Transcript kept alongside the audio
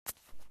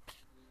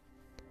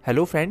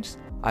Hello friends,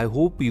 I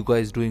hope you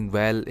guys doing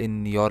well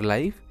in your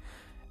life,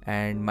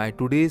 and my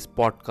today's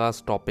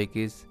podcast topic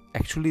is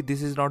actually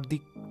this is not the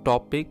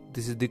topic,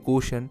 this is the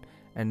question,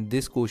 and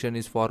this question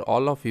is for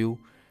all of you.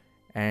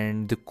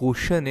 And the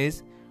question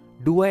is,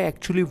 do I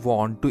actually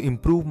want to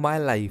improve my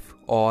life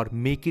or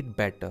make it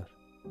better?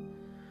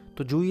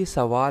 तो जो ये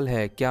सवाल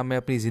है, क्या मैं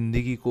अपनी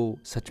ज़िंदगी को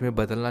सच में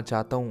बदलना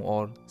चाहता हूँ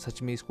और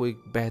सच में इसको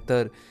एक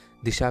बेहतर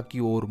दिशा की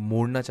ओर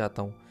मोड़ना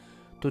चाहता हूँ?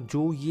 तो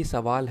जो ये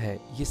सवाल है,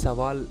 ये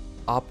सवाल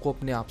आपको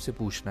अपने आप से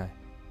पूछना है।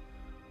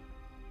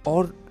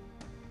 और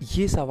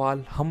ये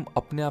सवाल हम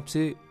अपने आप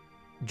से,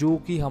 जो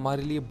कि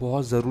हमारे लिए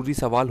बहुत ज़रूरी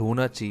सवाल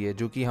होना चाहिए,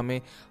 जो कि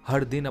हमें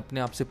हर दिन अपने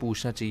आप से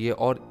पूछना चाहिए।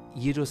 और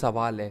ये जो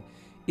सवाल है,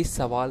 इस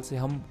सवाल से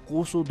हम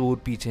कोसों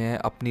दूर पीछे हैं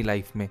अपनी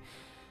लाइफ में।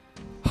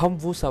 हम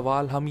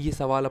ये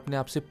सवाल अपने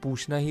आप से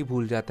पूछना ही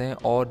भूल जाते हैं,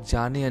 और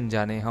जाने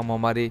अनजाने हम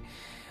हमारे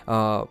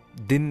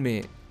दिन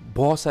में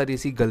बहुत सारी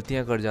ऐसी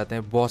गलतियां कर जाते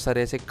हैं। बहुत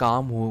सारे ऐसे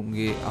काम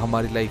होंगे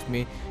हमारी लाइफ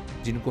में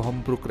जिनको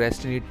हम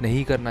प्रोक्रेस्टिनेट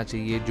नहीं करना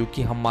चाहिए, जो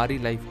कि हमारी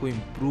लाइफ को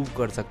इम्प्रूव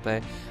कर सकता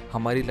है,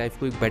 हमारी लाइफ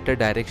को एक बेटर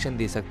डायरेक्शन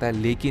दे सकता है।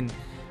 लेकिन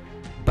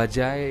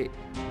बजाय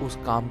उस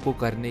काम को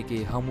करने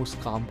के, हम उस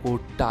काम को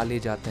टाले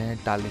जाते हैं।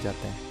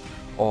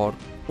 और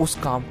उस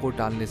काम को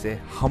टालने से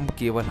हम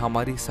केवल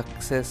हमारी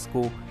सक्सेस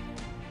को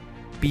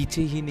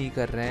पीछे ही नहीं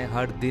कर रहे हैं।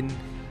 हर दिन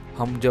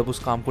हम जब उस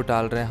काम को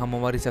टाल रहे हैं, हम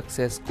हमारी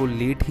सक्सेस को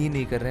लेट ही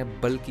नहीं कर रहे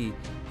हैं, बल्कि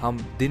हम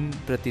दिन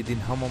प्रतिदिन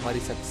हम हमारी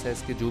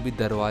सक्सेस के जो भी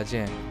दरवाजे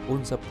हैं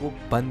उन सबको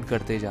बंद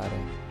करते जा रहे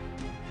हैं,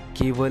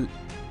 केवल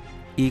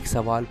एक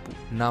सवाल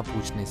ना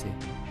पूछने से।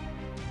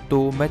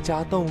 तो मैं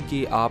चाहता हूँ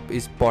कि आप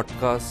इस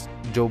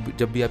पॉडकास्ट जब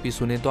भी आप ये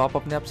सुने, तो आप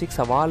अपने आप से एक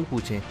सवाल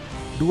पूछें,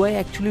 do I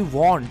actually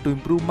want to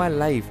improve my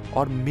life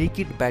और मेक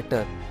इट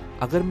बेटर?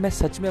 अगर मैं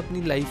सच में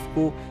अपनी लाइफ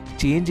को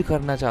चेंज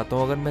करना चाहता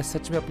हूँ, अगर मैं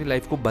सच में अपनी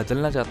लाइफ को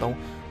बदलना चाहता हूँ,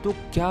 तो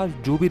क्या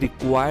जो भी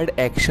रिक्वायर्ड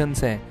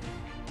एक्शंस हैं,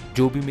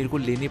 जो भी मेरे को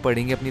लेने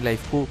पड़ेंगे अपनी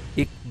लाइफ को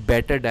एक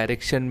बेटर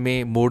डायरेक्शन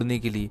में मोड़ने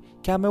के लिए,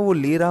 क्या मैं वो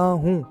ले रहा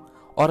हूँ?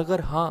 और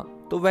अगर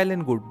हाँ, तो वेल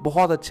एंड गुड,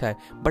 बहुत अच्छा है।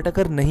 बट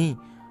अगर नहीं,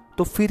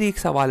 तो फिर एक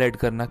सवाल ऐड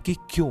करना कि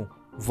क्यों,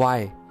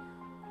 वाई।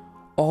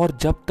 और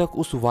जब तक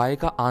उस वाई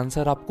का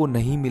आंसर आपको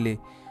नहीं मिले,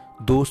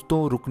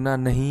 दोस्तों, रुकना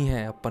नहीं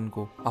है। अपन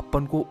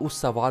को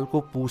उस सवाल को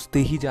पूछते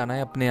ही जाना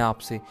है अपने आप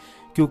से।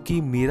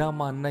 क्योंकि मेरा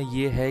मानना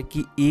ये है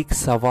कि एक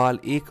सवाल,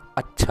 एक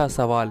अच्छा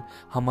सवाल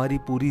हमारी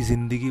पूरी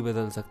ज़िंदगी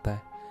बदल सकता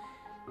है।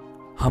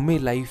 हमें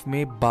लाइफ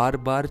में बार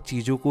बार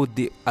चीज़ों को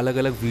अलग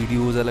अलग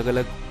वीडियोस, अलग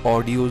अलग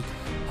ऑडियोज़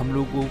हम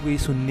लोगों को ये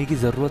सुनने की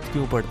ज़रूरत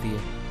क्यों पड़ती है?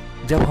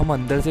 जब हम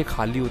अंदर से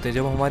खाली होते हैं,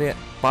 जब हमारे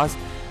पास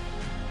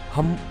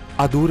हम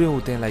अधूरे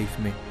होते हैं लाइफ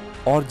में,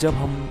 और जब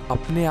हम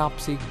अपने आप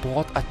से एक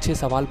बहुत अच्छे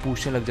सवाल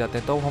पूछने लग जाते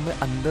हैं, तो हमें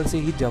अंदर से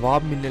ही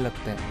जवाब मिलने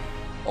लगते हैं।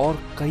 और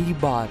कई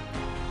बार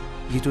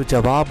ये जो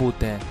जवाब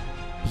होते हैं,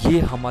 ये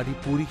हमारी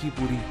पूरी की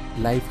पूरी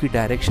लाइफ की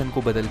डायरेक्शन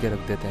को बदल के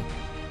रख देते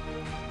हैं।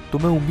 तो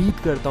मैं उम्मीद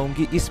करता हूँ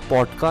कि इस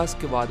पॉडकास्ट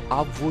के बाद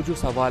आप वो जो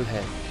सवाल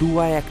है, do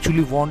I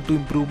actually want to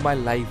improve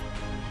my life,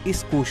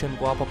 इस क्वेश्चन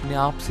को आप अपने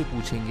आप से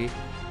पूछेंगे,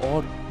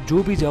 और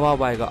जो भी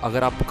जवाब आएगा,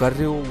 अगर आप कर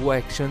रहे हो वो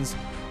एक्शंस,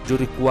 जो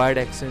रिक्वायर्ड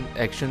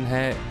एक्शन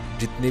है,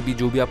 जितने भी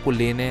जो भी आपको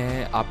लेने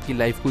हैं आपकी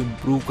लाइफ को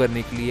इम्प्रूव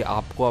करने के लिए,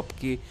 आपको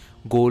आपके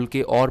गोल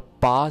के और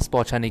पास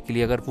पहुंचाने के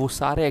लिए, अगर वो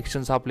सारे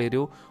एक्शंस आप ले रहे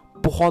हो,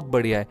 बहुत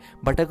बढ़िया है।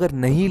 बट अगर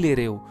नहीं ले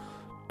रहे हो,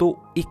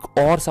 तो एक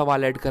और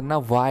सवाल ऐड करना,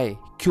 वाई,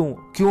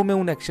 क्यों मैं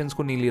उन एक्शंस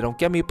को नहीं ले रहा हूँ?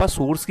 क्या मेरे पास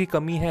सोर्स की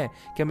कमी है?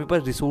 क्या मेरे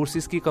पास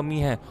रिसोर्सेज की कमी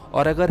है?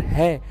 और अगर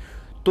है,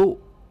 तो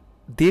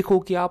देखो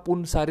कि आप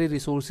उन सारे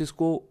रिसोर्सेज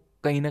को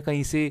कहीं ना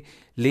कहीं से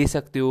ले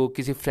सकते हो,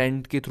 किसी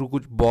फ्रेंड के थ्रू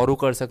कुछ बोरो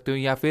कर सकते हो,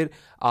 या फिर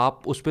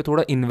आप उस पर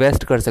थोड़ा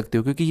इन्वेस्ट कर सकते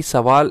हो। क्योंकि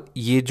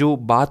ये जो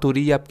बात हो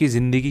रही है आपकी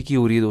ज़िंदगी की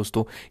हो रही है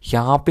दोस्तों,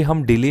 यहाँ पे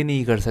हम डिले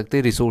नहीं कर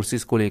सकते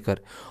रिसोर्सेज को लेकर।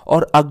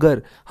 और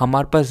अगर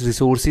हमारे पास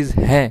रिसोर्सेज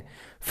हैं,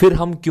 फिर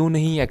हम क्यों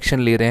नहीं एक्शन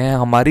ले रहे हैं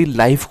हमारी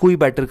लाइफ को ही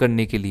बेटर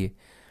करने के लिए?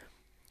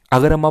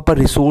 अगर हमारे पास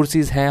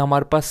रिसोर्सेज हैं,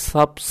 हमारे पास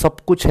सब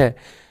कुछ है,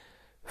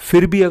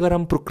 फिर भी अगर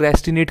हम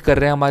प्रोक्रेस्टिनेट कर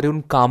रहे हैं हमारे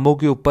उन कामों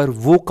के ऊपर,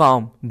 वो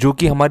काम जो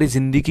कि हमारी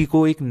ज़िंदगी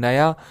को एक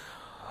नया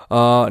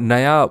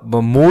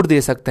मोड़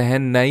दे सकते हैं,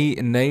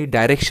 नई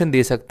डायरेक्शन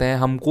दे सकते हैं,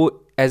 हमको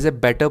as a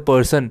better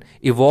person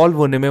evolve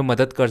होने में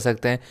मदद कर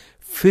सकते हैं,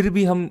 फिर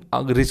भी हम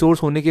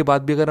रिसोर्स होने के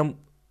बाद भी अगर हम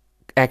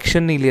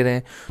एक्शन नहीं ले रहे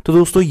हैं, तो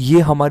दोस्तों ये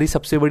हमारी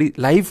सबसे बड़ी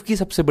लाइफ की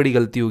सबसे बड़ी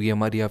गलती होगी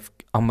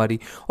हमारी।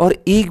 और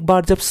एक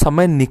बार जब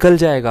समय निकल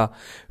जाएगा,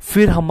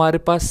 फिर हमारे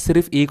पास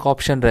सिर्फ एक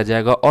ऑप्शन रह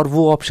जाएगा, और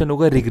वो ऑप्शन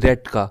होगा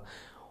रिग्रेट का।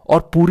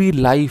 और पूरी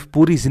लाइफ,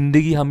 पूरी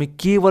ज़िंदगी हमें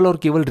केवल और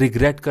केवल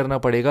रिग्रेट करना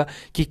पड़ेगा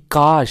कि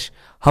काश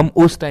हम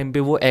उस टाइम पे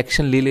वो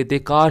एक्शन ले लेते,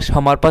 काश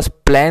हमारे पास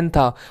प्लान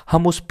था,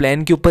 हम उस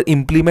प्लान के ऊपर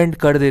इम्प्लीमेंट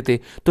कर देते,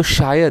 तो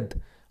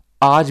शायद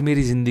आज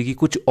मेरी ज़िंदगी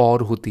कुछ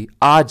और होती।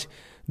 आज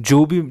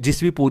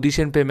जिस भी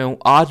पोजीशन पे मैं हूँ,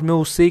 आज मैं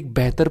उससे एक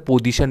बेहतर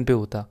पोजीशन पे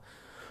होता।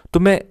 तो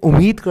मैं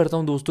उम्मीद करता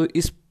हूँ दोस्तों,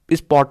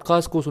 इस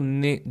पॉडकास्ट को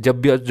सुनने,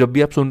 जब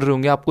भी आप सुन रहे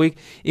होंगे, आपको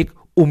एक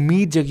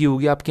उम्मीद जगी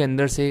होगी आपके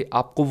अंदर से,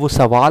 आपको वो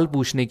सवाल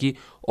पूछने की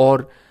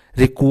और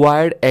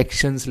रिक्वायर्ड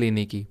एक्शंस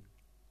लेने की।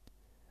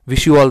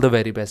 Wish you all the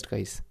very best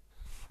guys.